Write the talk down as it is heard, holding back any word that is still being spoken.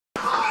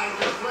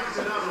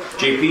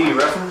JP, you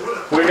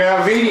reference? We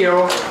got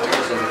video.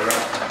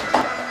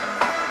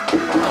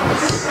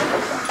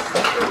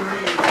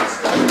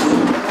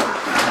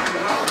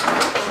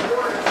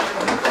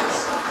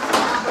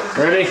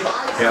 Ready?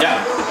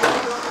 Yeah.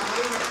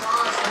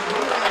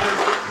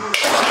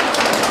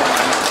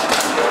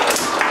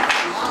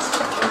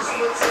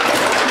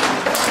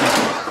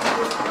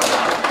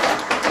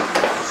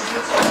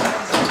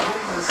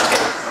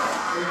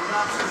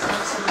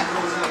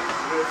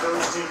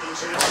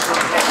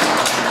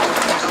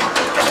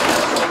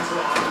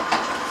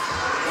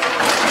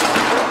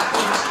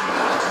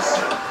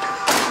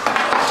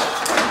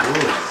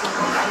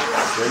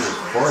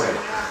 Forehead.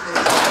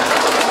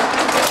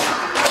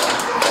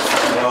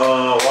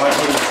 Oh,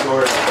 Washington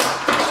scored.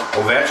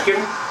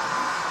 Ovechkin?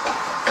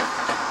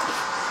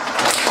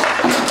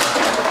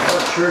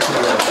 What shirt is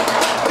that?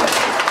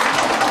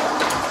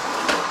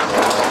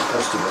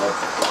 That's too bad.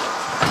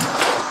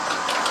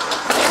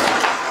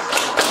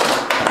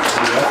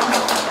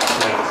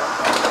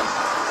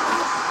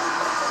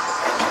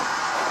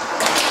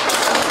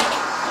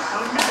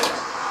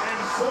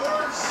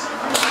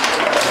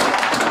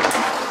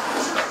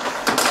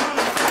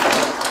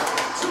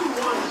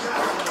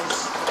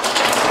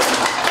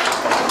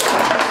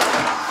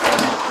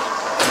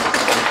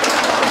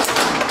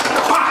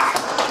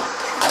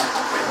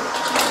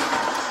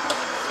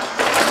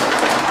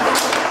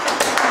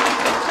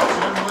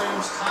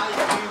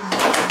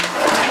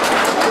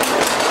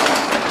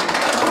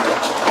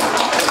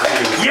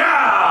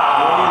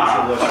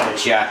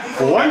 Yeah.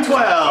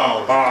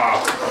 112.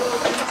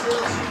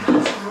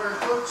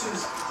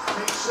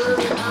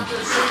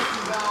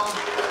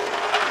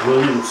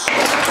 Williams.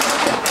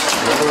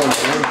 Another one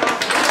there.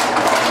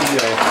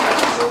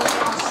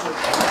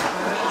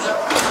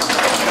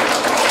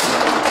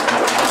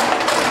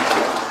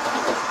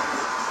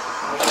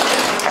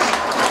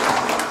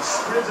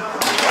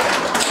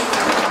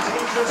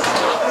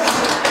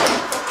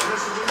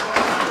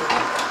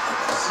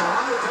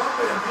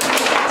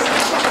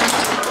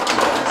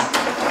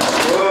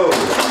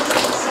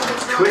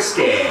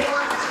 Twisty.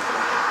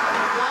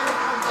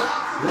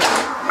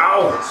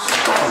 Ow!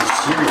 I'm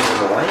serious in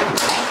the lane.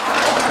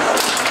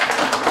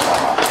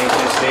 Take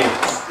this save.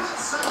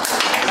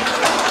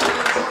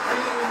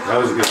 That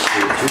was a good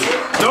save too.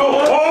 No!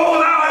 Oh!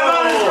 Now I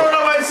thought I threw it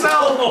on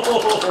myself!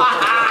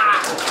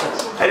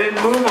 I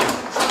didn't move him.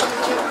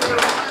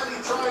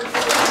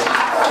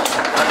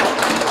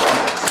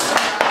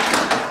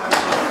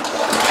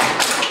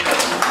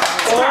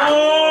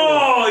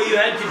 Oh! You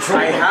had control.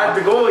 I had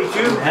the goalie too.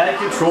 You had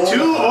control.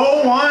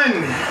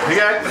 2:01. We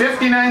got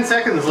 59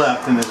 seconds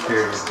left in this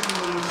period.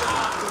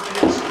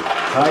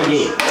 Tie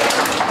game.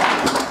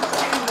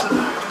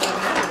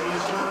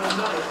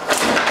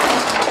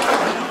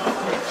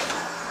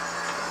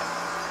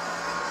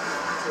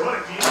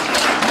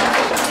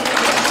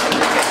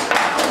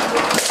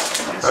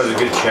 That was a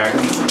good check.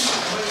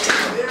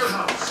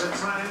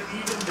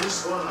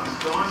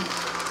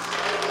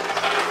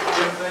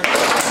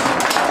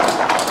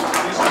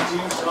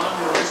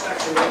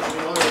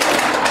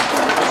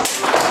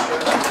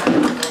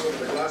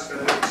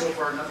 So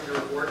far, nothing to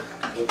report.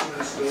 Well, 2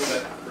 minutes ago,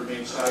 that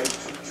remains tied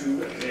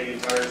 2-2 at Canadian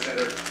Tire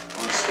Center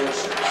on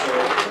Sportsnet. So,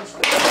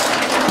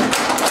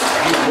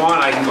 If you want,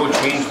 I can go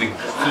change the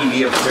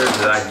TV upstairs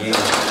to that game.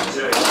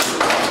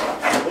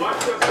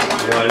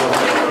 No, I don't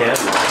think I can.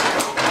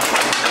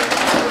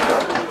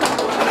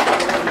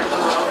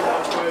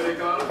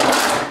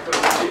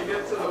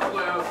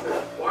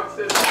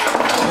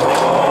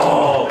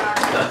 Oh!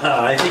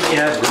 I think you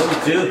had room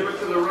too.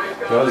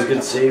 That was a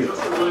good save.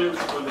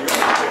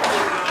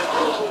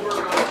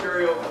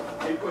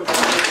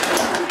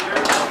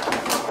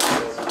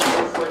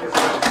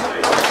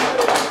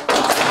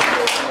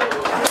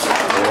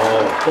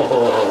 Oh,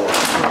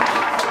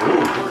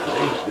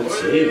 ooh, good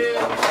save.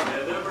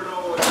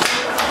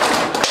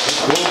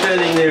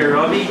 Goaltending there,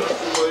 Robbie.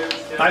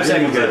 5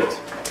 seconds good.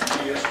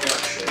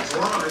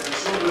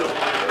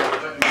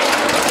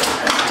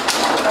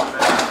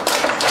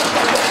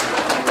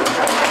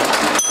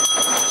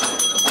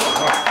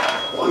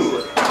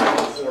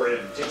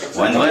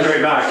 One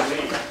right back.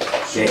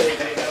 Okay.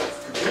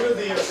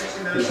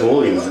 His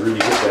goalie was really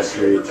good that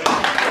trade.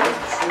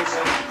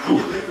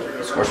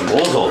 Score some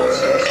goals though.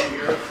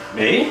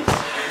 Me?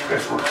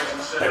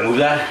 I move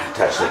that?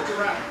 Touch it.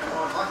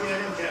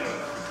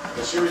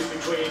 The series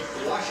between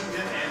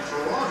Washington and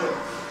Toronto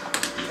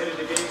headed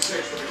to Game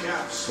 6 for the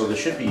Caps. So there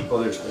should be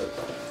others there.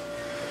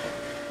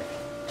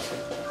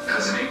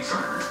 As an egg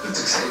farmer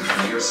that's excited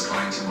for years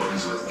supplying Tim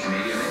Hortons with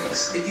Canadian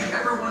eggs, if you've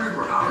ever wondered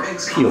where our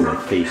eggs Peel come my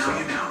from, face now off.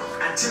 you know.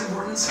 At Tim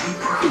Hortons, we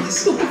proudly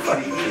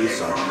supply Canadian egg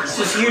farmers.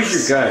 Just use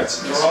your guy.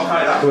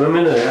 When I'm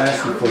gonna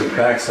ask you for it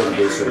back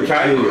someday, so you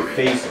peel your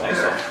face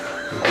off.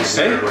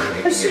 Say?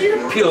 I see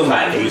you peel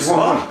my face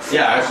off.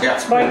 Yeah,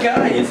 It's my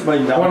guy. It's my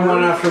number.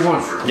 One after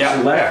one.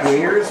 Yeah. Left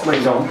winger. It's my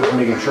number. Just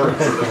making sure. I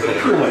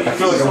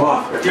feel like I'm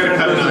off. You gotta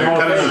cut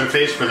another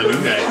face for the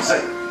new guys.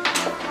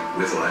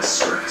 With less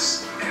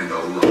stress and a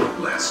lot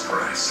less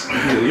price.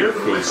 Peel your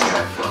face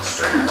off.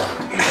 Plus, in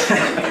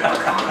the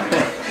economy,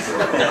 for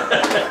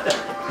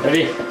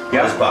Ready?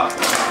 Yes, Bob.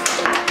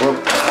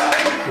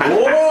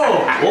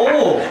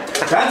 Oh,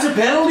 that's a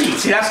penalty.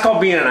 See, that's called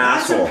being an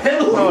asshole.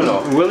 Penalty.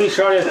 No. Willie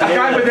shot it. A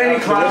guy with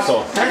any class,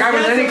 that guy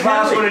with any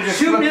class would have just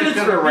 2 slipped it minutes to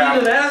for the being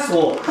ref. an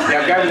asshole.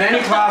 Yeah, a guy with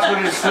any class would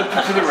have just slipped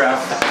it to the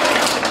ref.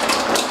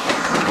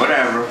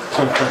 Whatever.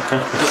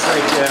 Just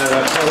like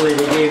that penalty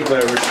they gave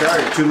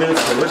Richard 2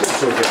 minutes for looking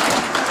so good.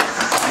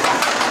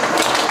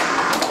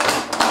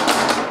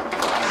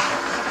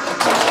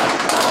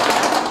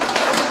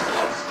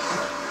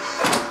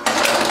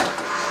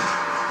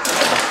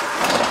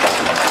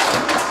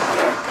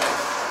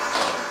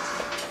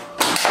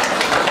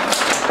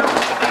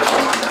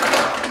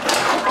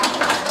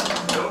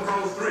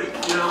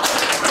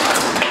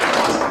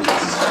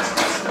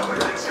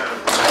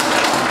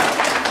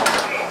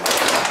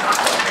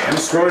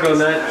 Scored on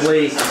that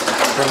play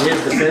from his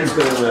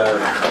defenseman in the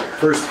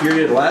first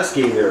period last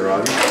game they were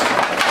on.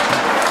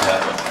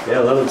 Yeah,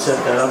 let him set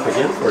that up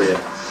again for you.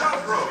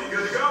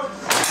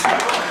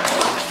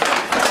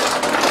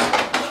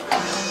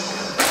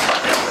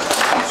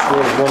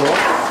 Scores 1-0.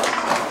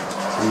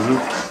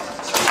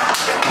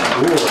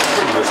 Ooh, that's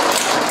pretty good.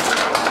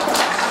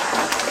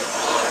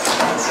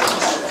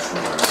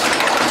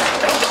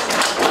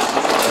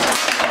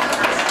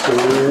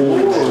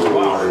 Oh,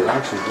 wow,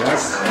 actually,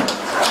 that's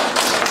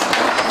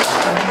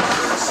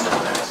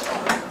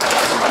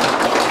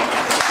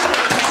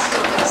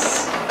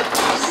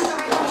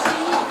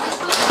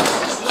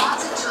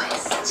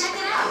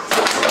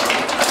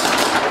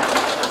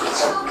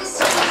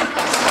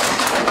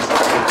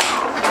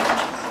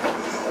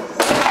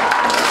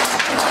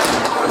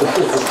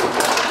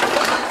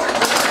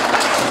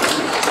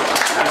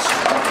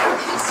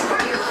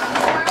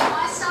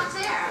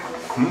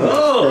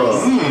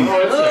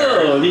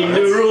Oh, need a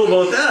new rule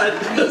about that.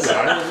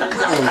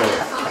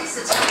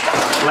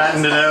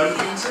 Flattened it out.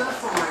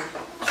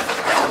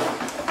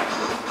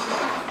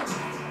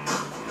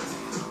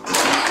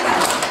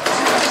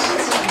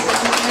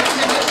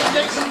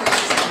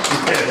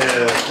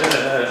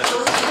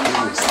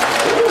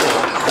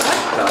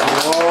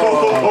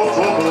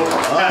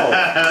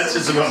 That's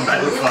just about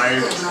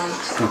backfired.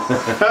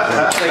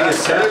 Like I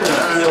said, you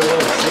feel a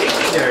little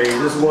shaky there. You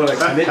just want to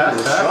commit to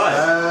the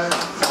shot.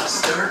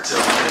 Start to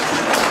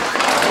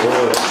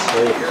Oh, that's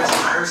great. Here's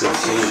Myers Good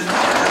Location. save.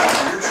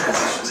 Your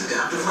Transitions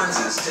Adaptive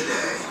Lenses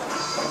today.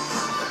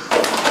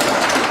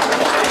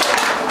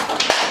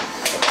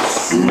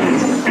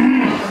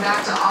 Back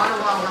to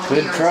Ottawa when we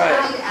are try.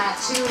 tied at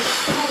 2,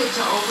 headed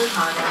to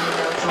overtime, and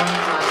they're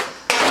joined by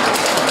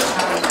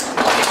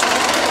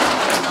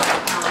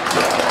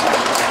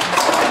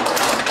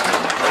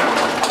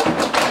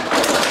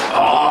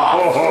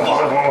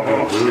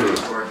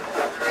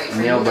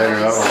Nail biter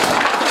that one.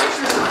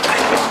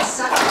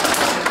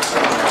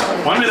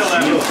 1 minute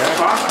left.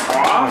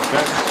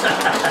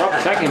 Stop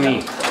checking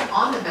me.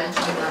 on the bench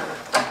with them.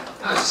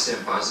 Just stay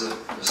positive.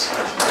 Just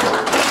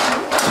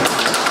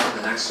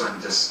the next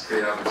one, just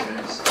great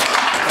opportunities.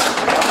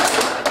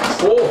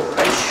 Oh,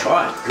 nice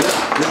shot. Good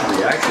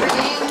reaction. The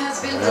game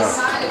has been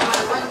decided by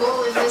 1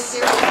 goal in this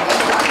series. We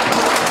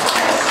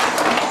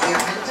are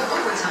headed to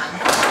overtime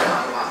in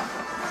Ottawa.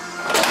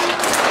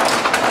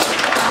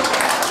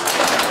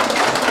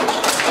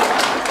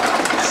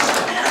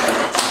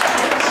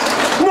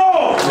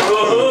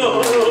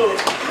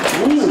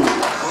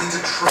 Going to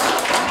try.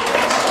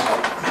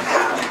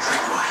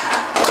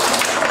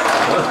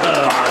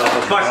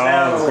 Fuck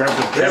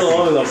that. Get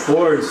along the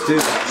boards, too.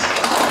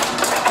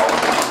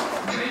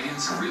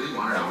 Canadians really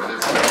want to know where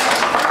they're from.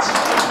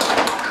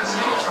 As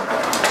an ultra,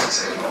 it's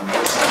exciting.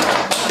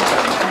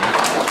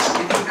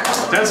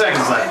 10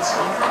 seconds left.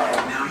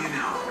 Now you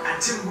know.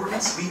 At Tim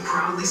Hortons, we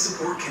proudly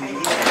support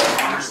Canadian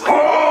entrepreneurs like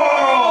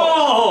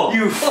Oh!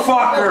 You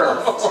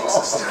fucker! takes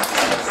a step.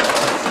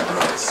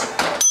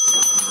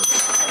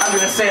 I'm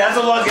gonna say that's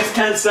the longest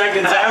 10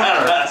 seconds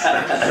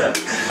ever.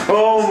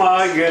 Oh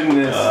my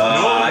goodness. I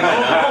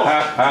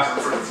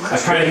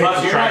tried to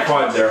hit the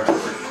tripod there.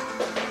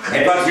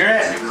 Hey, Buck, you're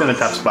in. It's in a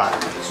tough spot.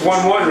 It's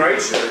 1-1, right?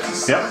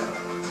 Yep.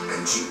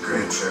 And Jeep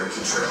Grand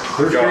Cherokee Trail.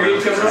 Third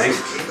period coming up.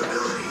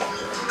 Capability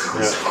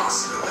comes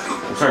possibility.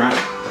 Sorry, man.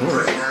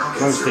 Right now,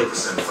 get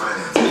 0%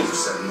 financing for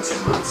 72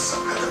 months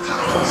at the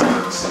Powerhouse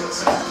Auto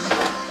Sales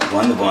Center.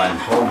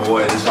 1-1. Oh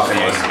boy, this is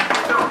big.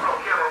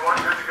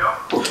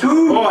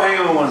 Oh, hang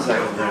on 1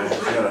 second there.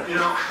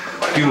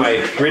 Do my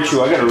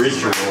ritual. I got a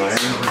ritual.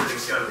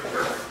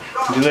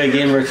 Do that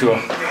game ritual.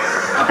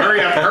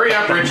 Hurry up,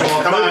 Ritual.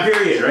 Come on. Third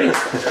period, right?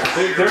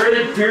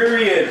 Third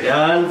period.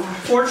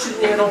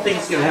 Unfortunately, I don't think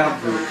it's going to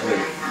happen.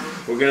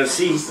 We're going to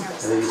see. I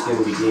think it's going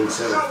to be game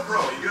 7.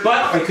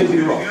 But I could be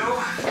wrong.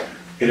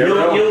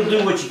 You'll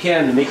do what you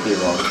can to make me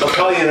wrong. I'll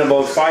tell you in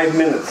about 5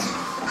 minutes.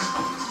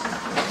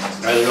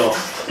 I don't know.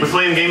 We're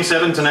playing game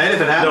 7 tonight if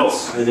it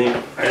happens. I think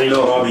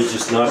Robbie's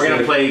just not. We're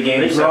gonna play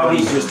game I think 7.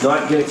 Robbie's just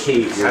not gonna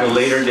cave. At a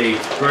later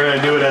date. We're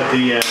gonna do it at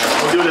the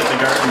we'll do it at the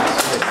Gardens.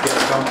 Get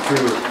come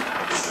through.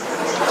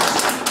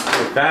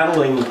 We're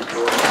battling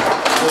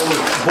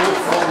both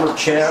former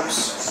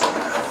champs,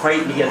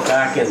 fighting to get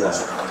back in the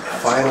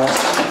final.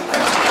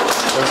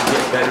 Doesn't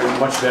get better,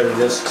 much better than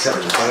this, except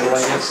the final,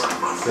 I guess.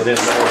 It is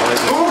better than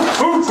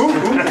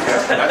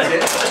That's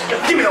it.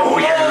 Give me the whole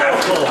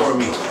left for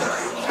me.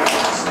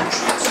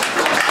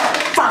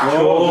 Fuck.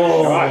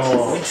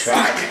 Oh, good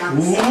shot.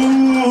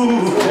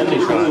 Ooh. Deadly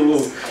shot.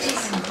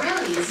 Jason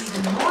really is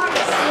even more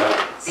excited.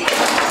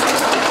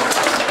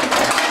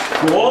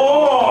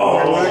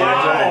 Whoa!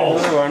 Wow.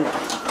 Another one.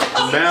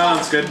 Good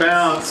bounce, good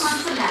bounce.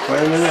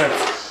 Right in the net.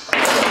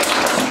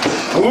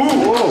 Ooh,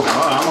 whoa. Oh,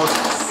 I almost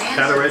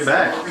got it right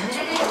back.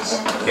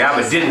 Yeah,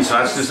 but didn't, so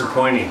that's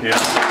disappointing. Yeah.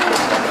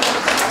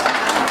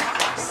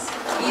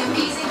 The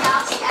amazing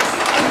Galaxy S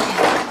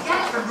Get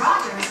it from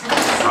Rogers and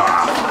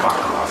Fuck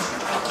off.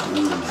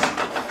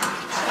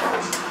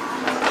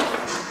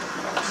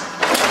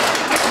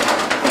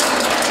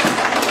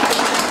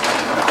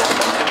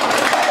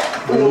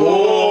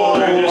 Whoa,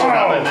 they're just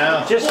coming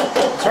now. Just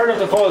turn up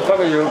the phone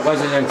cover. You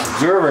wasn't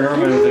observing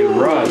everybody as they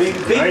run. Big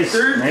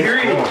third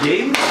period goal.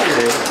 game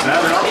period.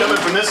 Now they're all coming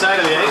from this side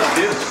of the ice,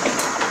 too.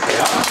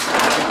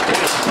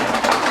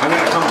 I'm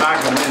gonna come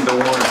back and win the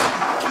one.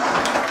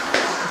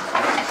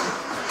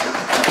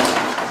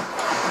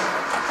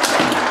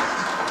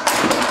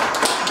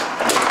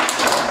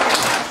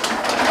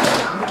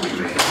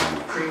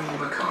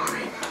 Premium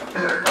economy.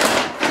 Better.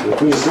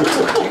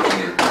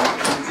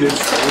 Good.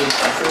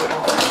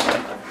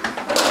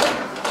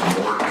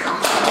 More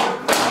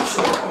comfortable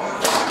for all.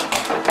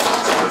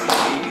 For the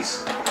ease.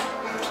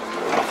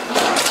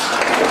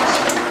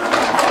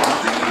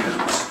 The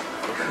use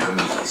and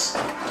the ease.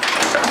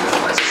 With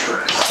less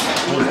stress.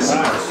 Less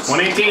miles.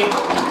 118.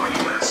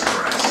 Less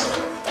stress.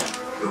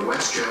 The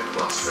WestJet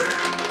Plus fare.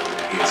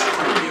 It's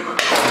premium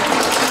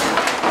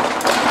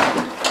economy.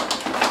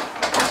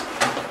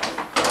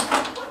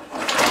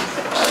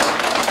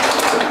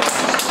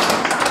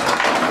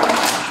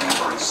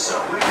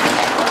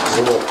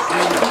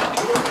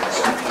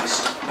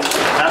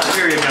 Half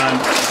period gone.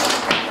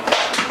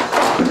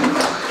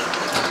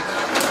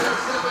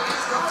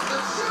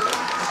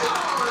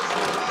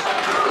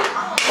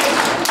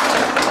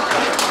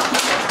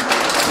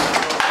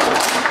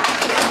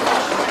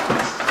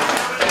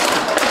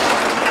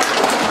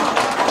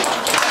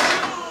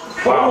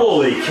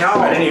 Holy cow.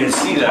 I didn't even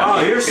see that. Wow,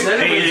 here's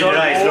Centerman's on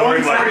fire. Don't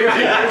worry about it.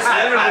 Here's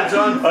Centerman's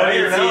on I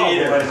fire didn't see now. it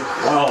either.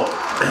 Wow.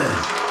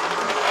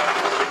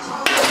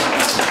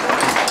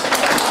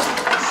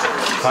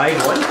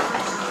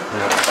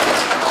 5-1?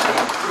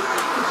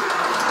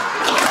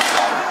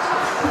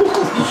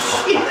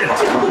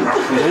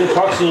 Any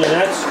pucks in your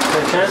nets?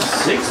 By chance?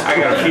 6? I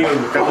got a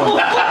feeling.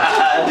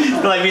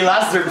 Like me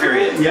last third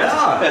period.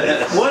 Yeah.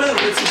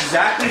 It's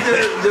exactly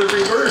the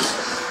reverse.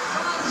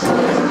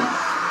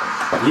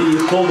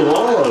 You pulled the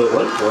wall out at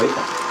one point.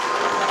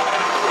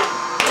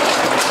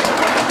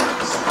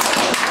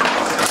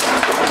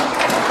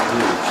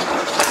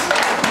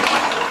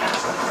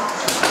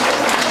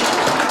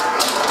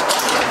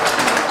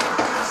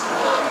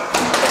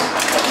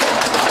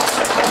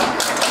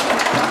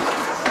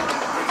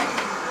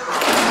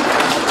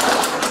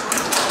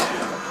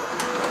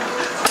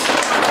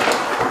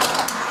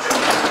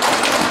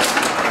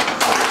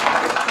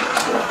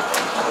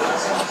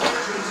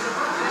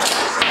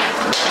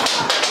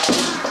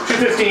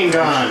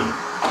 Gone.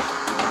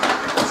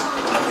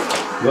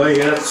 Well, you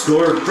got to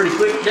score pretty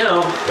quick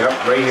now. Yep,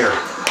 right here.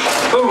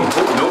 Boom.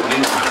 Oh, nope,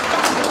 didn't.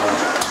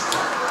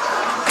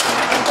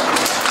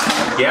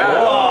 Yeah.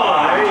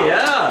 Oh,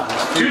 yeah.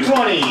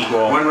 220.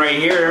 One right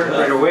here,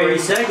 right away. 30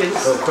 seconds.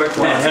 Oh, quick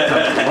one.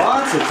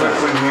 Lots of Quick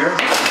time. one here.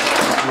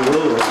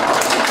 Whoa.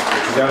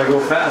 You gotta go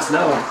fast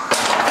now.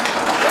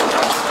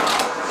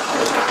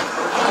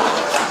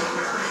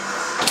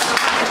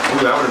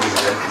 Ooh, that would have been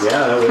good.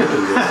 Yeah, that would have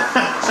been good.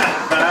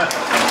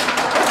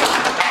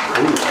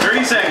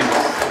 30 seconds.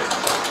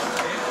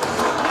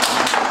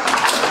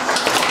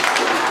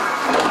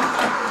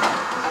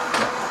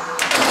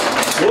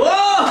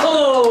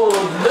 Whoa!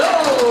 No!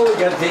 We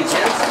gotta take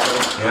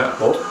chances. Yeah.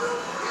 Oh.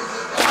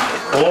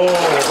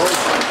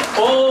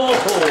 What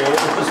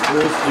was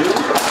supposed to do?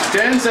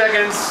 10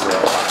 seconds.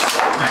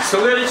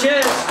 Still got a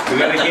chance. We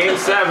got a game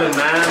 7,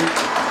 man.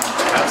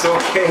 That's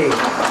okay.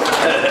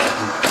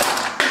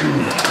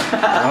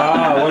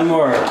 One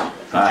more.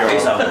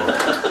 Face up.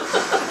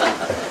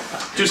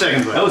 2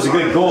 seconds left. That was a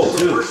good goal,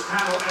 too.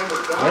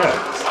 Yeah.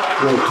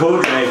 Little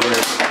toe drag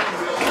there.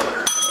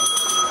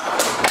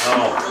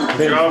 Oh,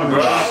 Good job,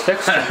 bro.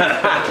 6.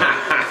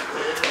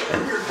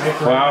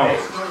 wow.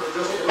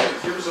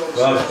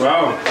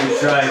 Wow. Good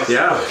try.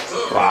 Yeah.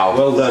 Wow.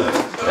 Well done.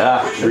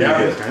 Yeah.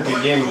 Yeah.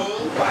 Good game.